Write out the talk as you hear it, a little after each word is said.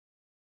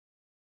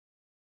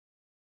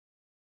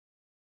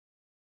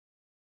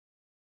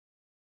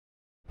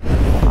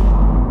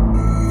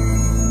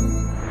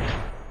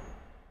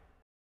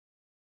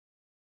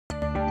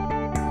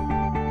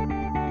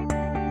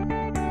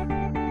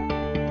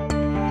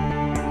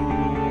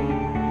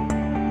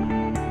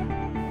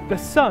The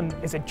Sun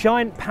is a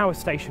giant power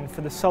station for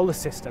the solar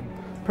system,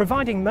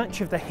 providing much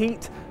of the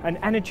heat and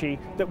energy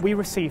that we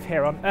receive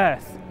here on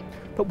Earth.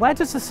 But where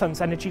does the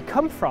Sun's energy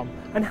come from,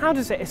 and how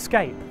does it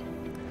escape?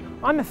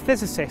 I'm a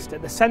physicist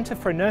at the Centre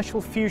for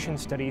Inertial Fusion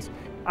Studies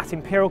at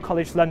Imperial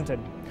College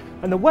London,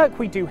 and the work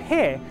we do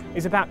here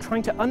is about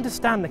trying to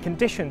understand the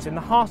conditions in the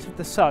heart of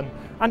the Sun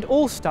and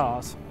all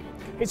stars.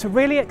 It's a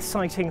really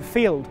exciting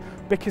field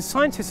because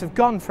scientists have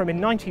gone from in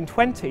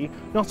 1920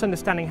 not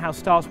understanding how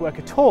stars work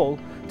at all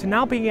to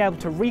now being able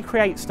to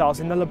recreate stars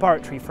in the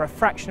laboratory for a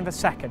fraction of a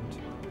second.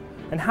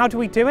 And how do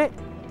we do it?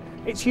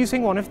 It's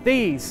using one of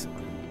these,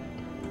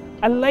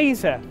 a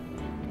laser.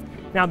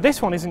 Now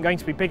this one isn't going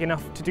to be big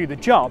enough to do the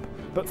job,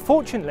 but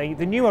fortunately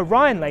the new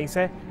Orion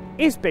Laser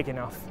is big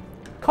enough.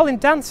 Colin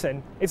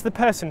Danson is the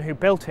person who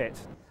built it.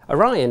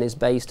 Orion is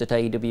based at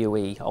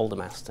AWE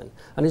Aldermaston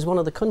and is one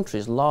of the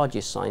country's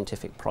largest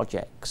scientific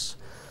projects.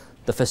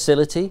 The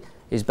facility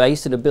is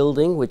based in a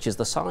building which is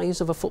the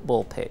size of a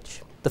football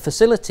pitch. The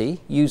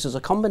facility uses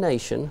a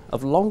combination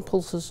of long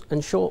pulses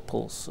and short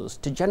pulses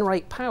to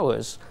generate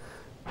powers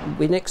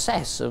in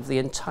excess of the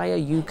entire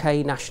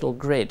UK national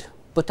grid,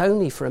 but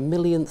only for a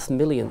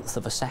millionth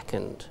of a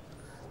second.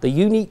 The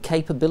unique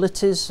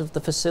capabilities of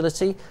the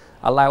facility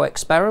allow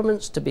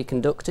experiments to be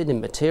conducted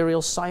in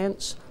materials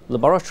science,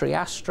 laboratory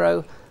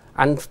astro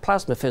and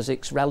plasma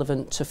physics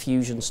relevant to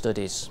fusion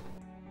studies.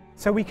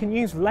 So we can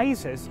use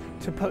lasers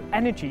to put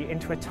energy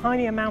into a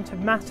tiny amount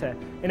of matter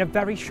in a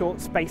very short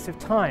space of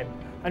time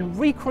and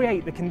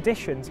recreate the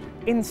conditions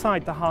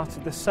inside the heart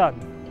of the Sun.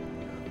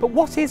 But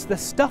what is the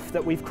stuff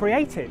that we've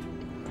created?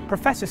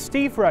 Professor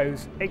Steve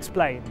Rose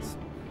explains.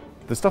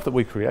 The stuff that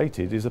we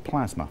created is a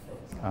plasma.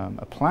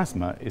 A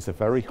plasma is a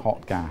very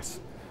hot gas.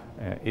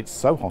 It's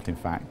so hot, in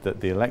fact,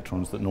 that the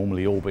electrons that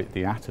normally orbit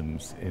the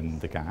atoms in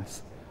the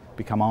gas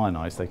become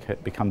ionized, they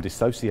become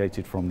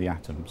dissociated from the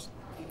atoms.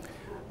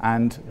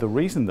 And the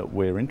reason that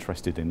we're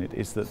interested in it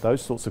is that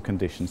those sorts of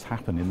conditions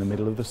happen in the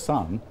middle of the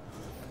Sun.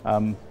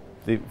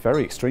 The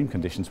very extreme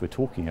conditions we're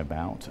talking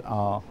about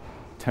are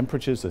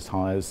temperatures as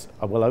high as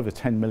well over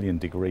 10 million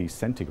degrees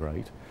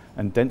centigrade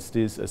and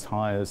densities as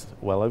high as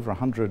well over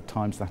 100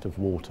 times that of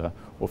water,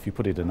 or if you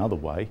put it another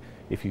way,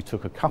 if you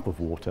took a cup of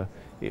water,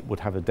 it would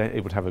have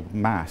a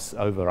mass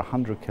over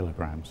 100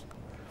 kilograms.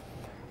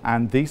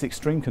 And these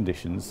extreme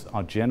conditions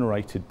are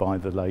generated by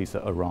the laser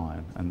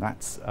Orion, and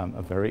that's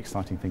a very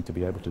exciting thing to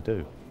be able to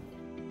do.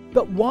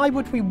 But why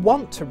would we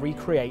want to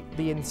recreate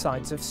the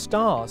insides of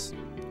stars?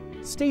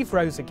 Steve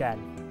Rose again.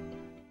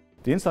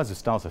 The insides of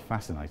stars are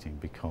fascinating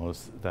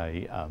because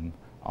they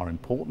are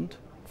important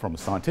from a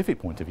scientific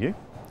point of view.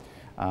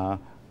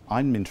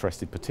 I'm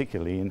interested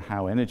particularly in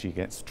how energy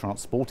gets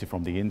transported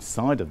from the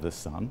inside of the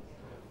Sun,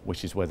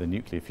 which is where the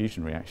nuclear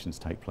fusion reactions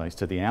take place,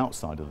 to the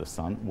outside of the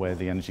Sun, where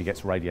the energy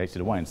gets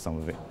radiated away and some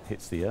of it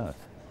hits the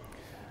Earth.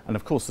 And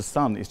of course the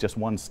Sun is just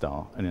one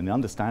star, and in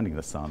understanding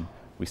the Sun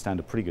we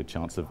stand a pretty good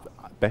chance of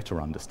better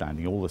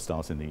understanding all the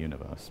stars in the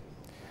universe.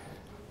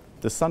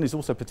 The Sun is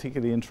also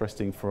particularly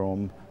interesting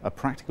from a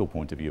practical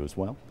point of view as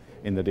well,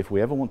 in that if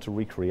we ever want to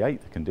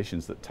recreate the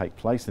conditions that take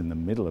place in the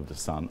middle of the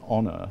Sun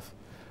on Earth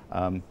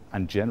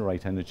and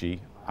generate energy,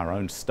 our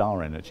own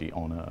star energy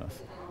on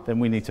Earth, then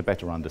we need to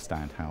better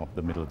understand how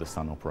the middle of the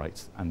Sun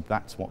operates, and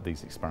that's what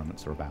these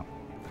experiments are about.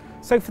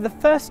 So for the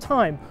first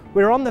time,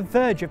 we're on the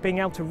verge of being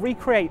able to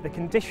recreate the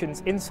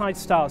conditions inside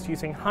stars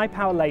using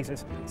high-power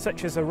lasers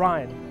such as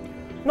Orion.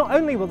 Not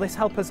only will this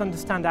help us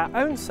understand our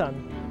own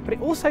Sun, but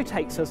it also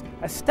takes us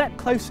a step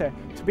closer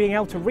to being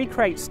able to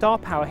recreate star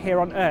power here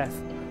on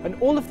Earth and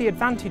all of the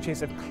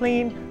advantages of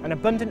clean and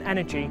abundant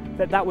energy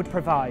that would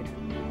provide.